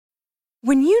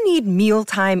When you need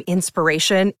mealtime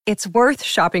inspiration, it's worth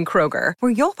shopping Kroger,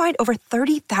 where you'll find over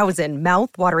 30,000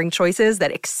 mouth-watering choices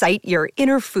that excite your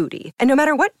inner foodie. And no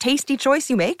matter what tasty choice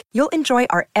you make, you'll enjoy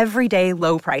our everyday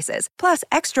low prices, plus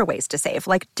extra ways to save,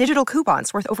 like digital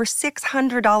coupons worth over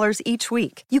 $600 each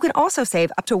week. You can also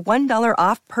save up to $1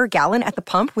 off per gallon at the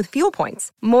pump with fuel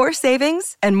points. More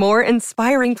savings and more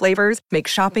inspiring flavors make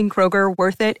shopping Kroger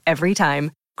worth it every time.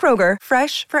 Kroger,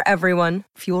 fresh for everyone.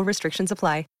 Fuel restrictions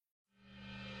apply.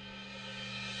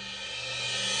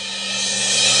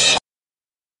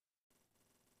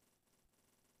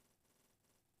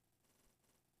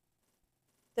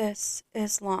 This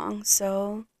is long,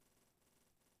 so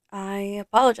I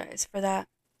apologize for that.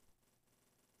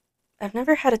 I've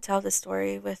never had to tell this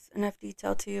story with enough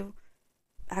detail to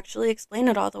actually explain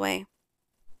it all the way,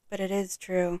 but it is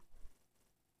true,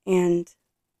 and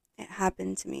it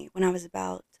happened to me when I was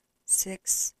about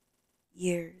 6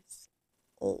 years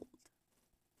old.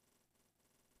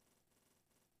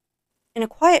 In a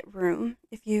quiet room,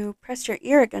 if you press your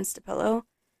ear against a pillow,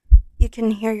 you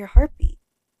can hear your heartbeat.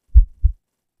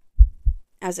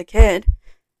 As a kid,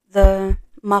 the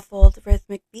muffled,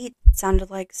 rhythmic beat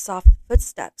sounded like soft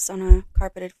footsteps on a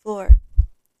carpeted floor.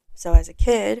 So, as a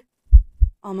kid,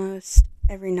 almost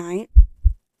every night,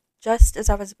 just as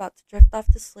I was about to drift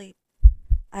off to sleep,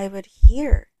 I would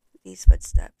hear these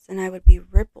footsteps and I would be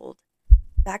rippled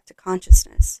back to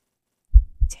consciousness,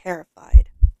 terrified.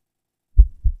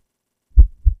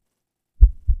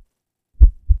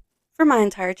 For my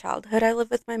entire childhood, I lived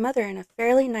with my mother in a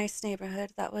fairly nice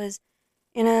neighborhood that was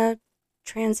in a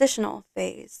transitional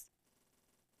phase.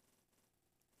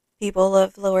 People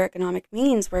of lower economic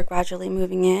means were gradually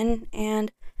moving in,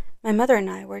 and my mother and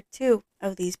I were two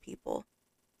of these people.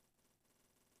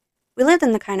 We lived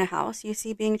in the kind of house you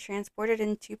see being transported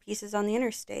in two pieces on the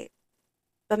interstate,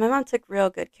 but my mom took real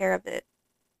good care of it.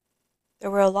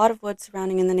 There were a lot of woods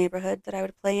surrounding in the neighborhood that I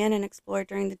would play in and explore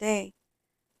during the day,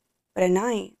 but at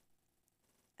night,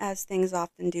 as things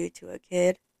often do to a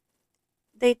kid,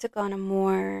 they took on a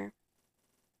more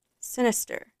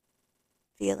sinister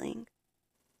feeling.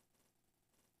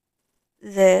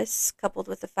 This, coupled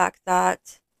with the fact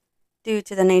that, due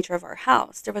to the nature of our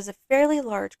house, there was a fairly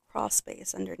large crawl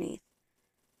space underneath.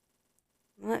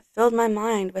 Well, it filled my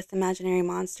mind with imaginary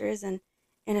monsters and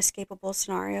inescapable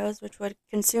scenarios which would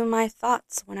consume my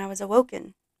thoughts when I was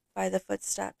awoken by the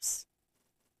footsteps.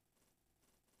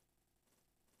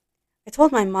 I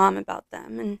told my mom about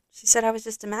them, and she said I was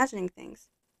just imagining things.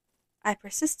 I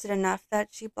persisted enough that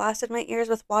she blasted my ears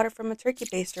with water from a turkey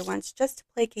baster once just to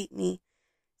placate me,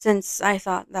 since I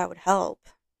thought that would help.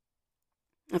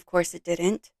 Of course it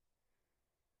didn't.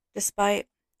 Despite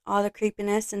all the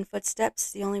creepiness and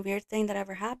footsteps, the only weird thing that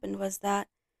ever happened was that,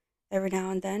 every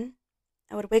now and then,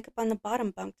 I would wake up on the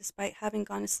bottom bunk despite having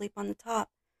gone to sleep on the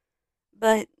top.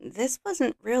 But this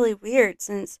wasn't really weird,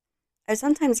 since I'd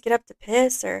sometimes get up to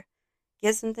piss or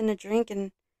get something to drink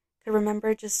and could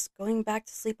remember just going back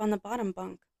to sleep on the bottom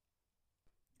bunk.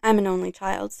 I'm an only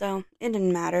child, so it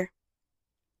didn't matter.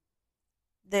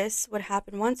 This would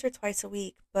happen once or twice a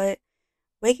week, but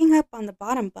waking up on the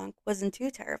bottom bunk wasn't too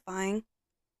terrifying.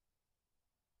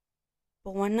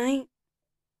 But one night,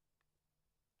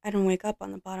 I didn't wake up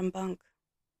on the bottom bunk.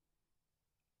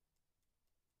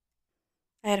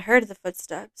 I had heard the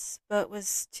footsteps, but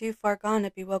was too far gone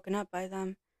to be woken up by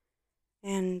them.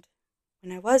 And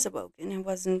when I was awoken, it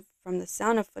wasn't from the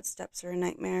sound of footsteps or a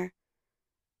nightmare,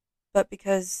 but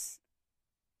because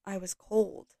I was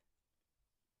cold.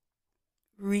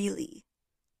 Really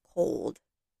cold.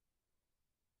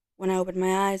 When I opened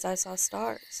my eyes, I saw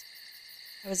stars.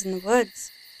 I was in the woods.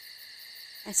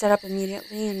 I sat up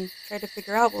immediately and tried to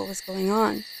figure out what was going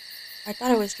on. I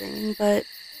thought I was dreaming, but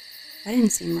that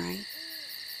didn't seem right.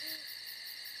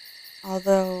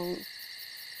 Although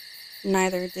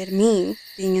neither did me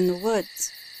being in the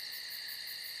woods.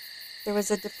 There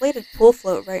was a deflated pool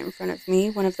float right in front of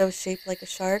me, one of those shaped like a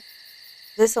shark.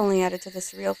 This only added to the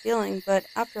surreal feeling, but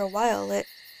after a while it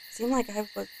seemed like I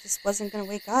just wasn't going to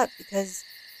wake up because,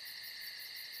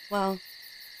 well,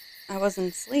 I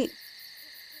wasn't asleep.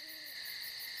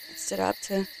 I stood up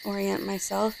to orient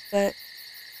myself, but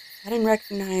I didn't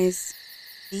recognize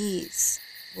these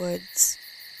woods.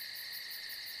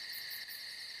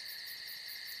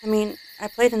 I mean, I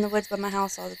played in the woods by my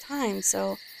house all the time,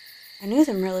 so I knew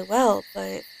them really well,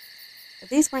 but if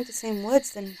these weren't the same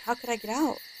woods, then how could I get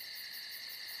out?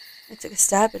 I took a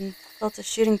step and felt a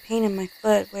shooting pain in my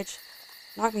foot, which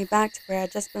knocked me back to where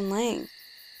I'd just been laying.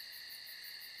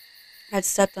 I'd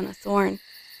stepped on a thorn,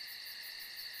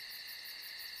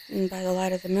 and by the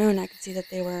light of the moon, I could see that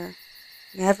they were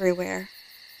everywhere.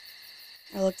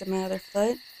 I looked at my other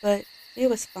foot, but It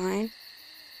was fine,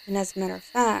 and as a matter of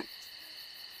fact,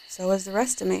 so was the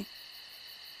rest of me.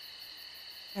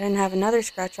 I didn't have another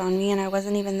scratch on me, and I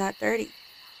wasn't even that dirty.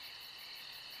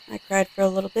 I cried for a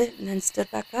little bit and then stood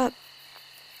back up.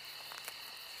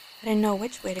 I didn't know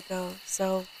which way to go,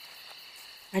 so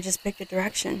I just picked a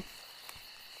direction.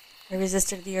 I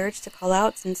resisted the urge to call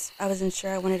out since I wasn't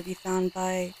sure I wanted to be found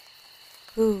by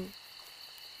who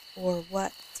or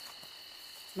what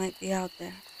might be out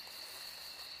there.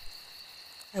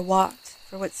 I walked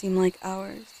for what seemed like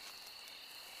hours.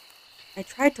 I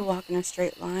tried to walk in a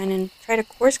straight line and try to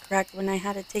course correct when I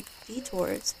had to take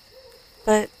detours,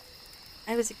 but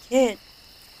I was a kid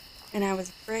and I was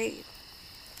afraid.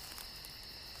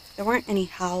 There weren't any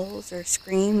howls or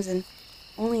screams, and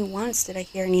only once did I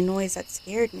hear any noise that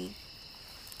scared me.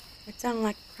 It sounded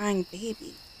like a crying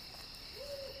baby.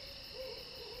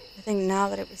 I think now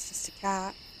that it was just a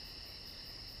cat,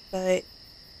 but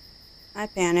I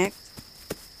panicked.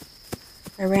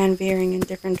 I ran veering in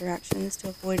different directions to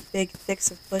avoid big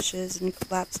thicks of bushes and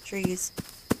collapsed trees.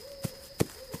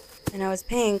 And I was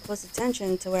paying close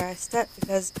attention to where I stepped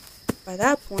because by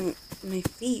that point, my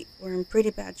feet were in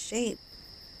pretty bad shape.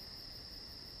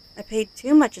 I paid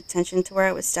too much attention to where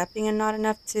I was stepping and not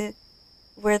enough to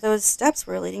where those steps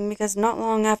were leading, because not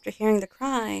long after hearing the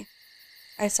cry,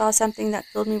 I saw something that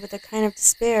filled me with a kind of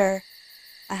despair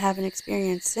I haven't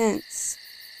experienced since.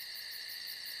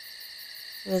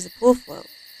 It was a pool float.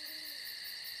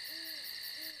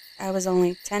 I was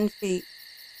only 10 feet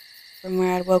from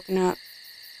where I'd woken up.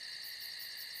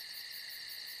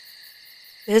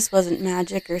 This wasn't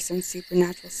magic or some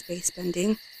supernatural space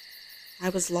bending. I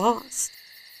was lost.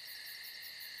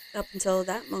 Up until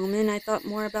that moment, I thought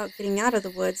more about getting out of the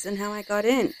woods than how I got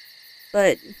in,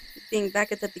 but being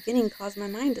back at the beginning caused my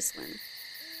mind to swim.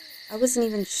 I wasn't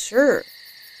even sure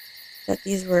that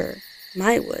these were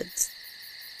my woods.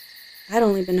 I'd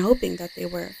only been hoping that they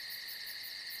were.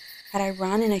 Had I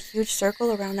run in a huge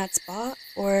circle around that spot,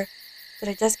 or did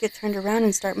I just get turned around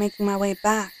and start making my way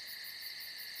back?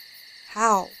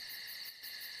 How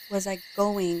was I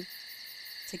going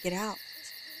to get out?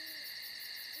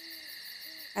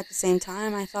 At the same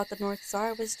time, I thought the North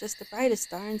Star was just the brightest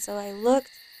star, and so I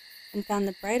looked and found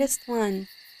the brightest one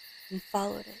and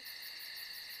followed it.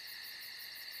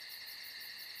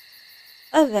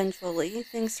 Eventually,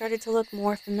 things started to look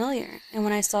more familiar, and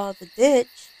when I saw the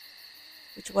ditch,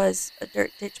 which was a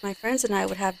dirt ditch my friends and I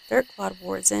would have dirt clod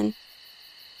wars in,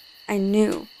 I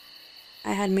knew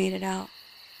I had made it out.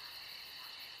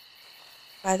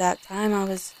 By that time, I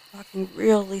was walking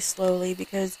really slowly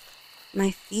because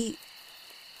my feet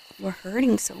were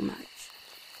hurting so much.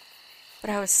 But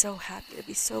I was so happy to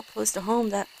be so close to home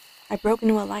that I broke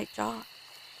into a light jog.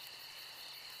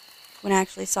 When I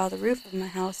actually saw the roof of my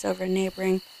house over a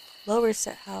neighboring lower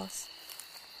set house,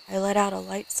 I let out a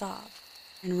light sob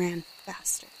and ran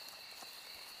faster.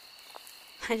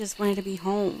 I just wanted to be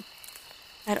home.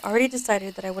 I had already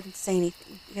decided that I wouldn't say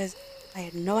anything because I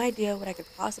had no idea what I could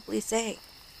possibly say.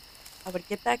 I would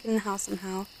get back in the house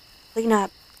somehow, clean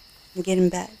up, and get in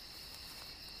bed.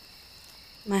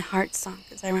 My heart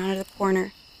sunk as I rounded a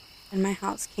corner, and my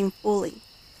house came fully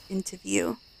into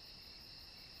view.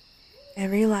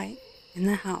 Every light in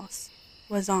the house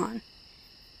was on.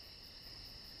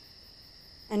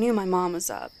 I knew my mom was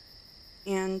up,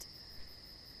 and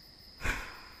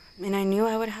I knew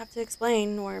I would have to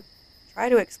explain, or try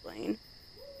to explain,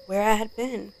 where I had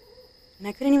been, and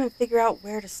I couldn't even figure out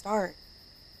where to start.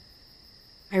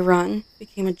 My run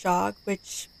became a jog,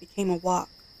 which became a walk.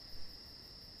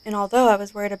 And although I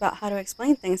was worried about how to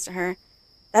explain things to her,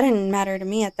 that didn't matter to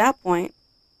me at that point.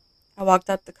 I walked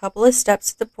up the couple of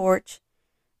steps to the porch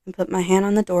and put my hand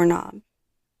on the doorknob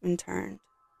and turned.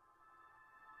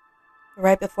 But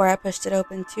right before I pushed it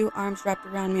open, 2 arms wrapped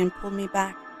around me and pulled me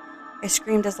back. I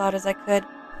screamed as loud as I could,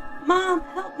 "Mom,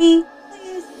 help me!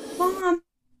 Please, Mom!"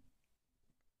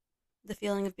 The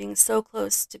feeling of being so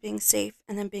close to being safe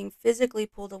and then being physically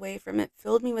pulled away from it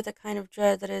filled me with a kind of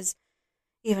dread that is,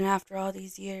 even after all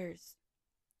these years,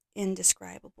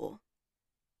 indescribable.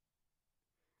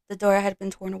 The door I had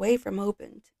been torn away from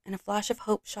opened, and a flash of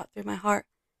hope shot through my heart.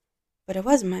 But it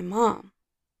wasn't my mom.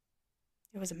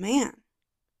 It was a man.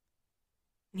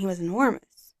 And he was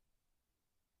enormous.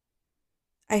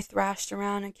 I thrashed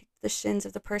around and kicked the shins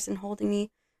of the person holding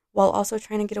me, while also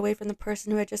trying to get away from the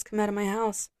person who had just come out of my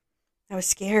house. I was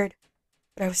scared,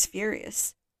 but I was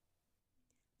furious.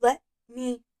 "Let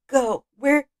me go.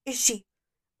 Where is she?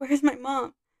 Where's my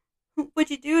mom? What'd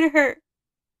you do to her?"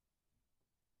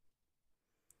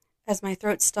 As my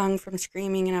throat stung from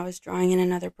screaming and I was drawing in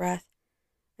another breath,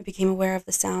 I became aware of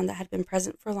the sound that had been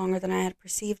present for longer than I had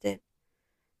perceived it.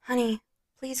 "Honey,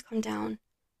 Please calm down.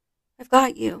 I've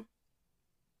got you.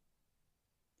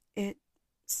 It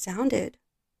sounded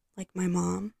like my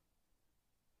mom.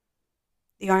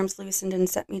 The arms loosened and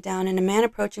set me down, and a man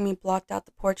approaching me blocked out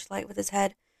the porch light with his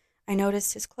head. I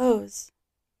noticed his clothes.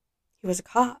 He was a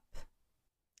cop.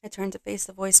 I turned to face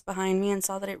the voice behind me and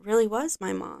saw that it really was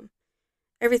my mom.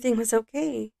 Everything was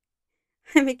okay.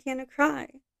 I began to cry,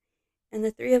 and the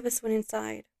three of us went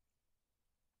inside.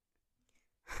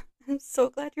 I'm so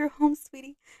glad you're home,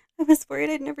 sweetie. I was worried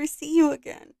I'd never see you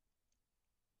again.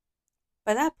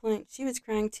 By that point, she was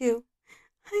crying too.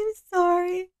 I'm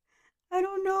sorry. I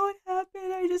don't know what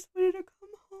happened. I just wanted to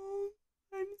come home.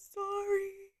 I'm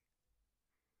sorry.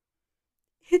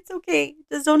 It's okay.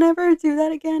 Just don't ever do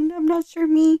that again. I'm not sure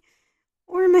me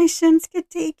or my shins could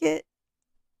take it.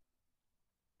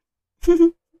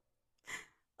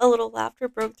 A little laughter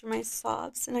broke through my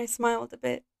sobs, and I smiled a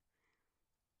bit.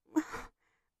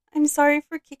 I'm sorry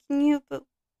for kicking you, but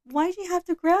why'd you have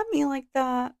to grab me like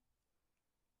that?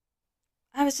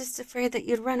 I was just afraid that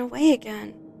you'd run away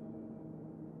again.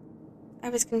 I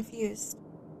was confused.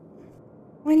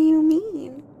 What do you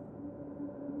mean?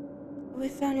 We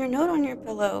found your note on your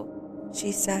pillow,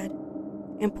 she said,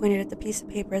 and pointed at the piece of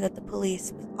paper that the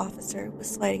police officer was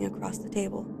sliding across the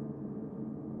table.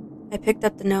 I picked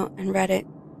up the note and read it.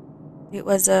 It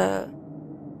was a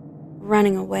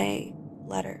running away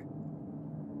letter.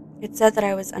 It said that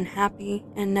I was unhappy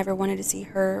and never wanted to see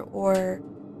her or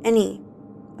any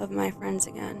of my friends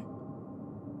again.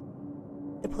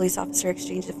 The police officer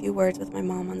exchanged a few words with my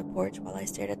mom on the porch while I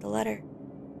stared at the letter.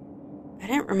 I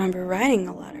didn't remember writing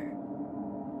the letter.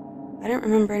 I didn't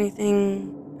remember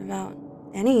anything about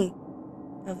any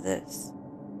of this.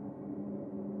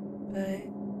 But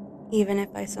even if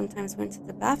I sometimes went to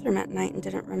the bathroom at night and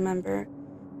didn't remember,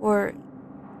 or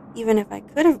even if I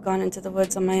could have gone into the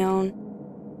woods on my own,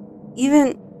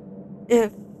 even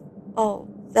if all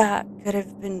that could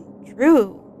have been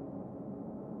true,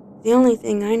 the only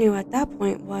thing I knew at that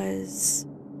point was,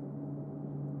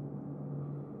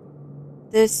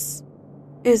 this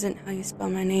isn't how you spell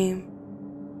my name.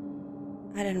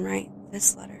 I didn't write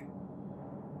this letter.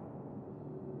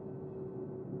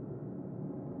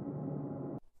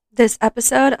 This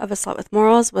episode of A Slut with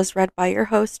Morals was read by your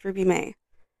host, Ruby May.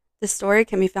 This story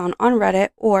can be found on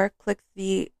Reddit, or click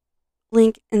the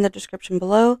link in the description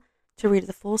below to read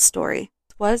the full story.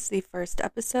 This was the first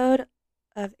episode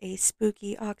of a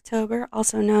spooky October,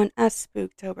 also known as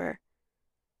Spooktober.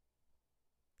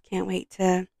 Can't wait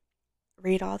to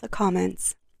read all the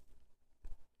comments.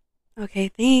 Okay,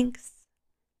 thanks.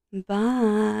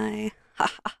 Bye.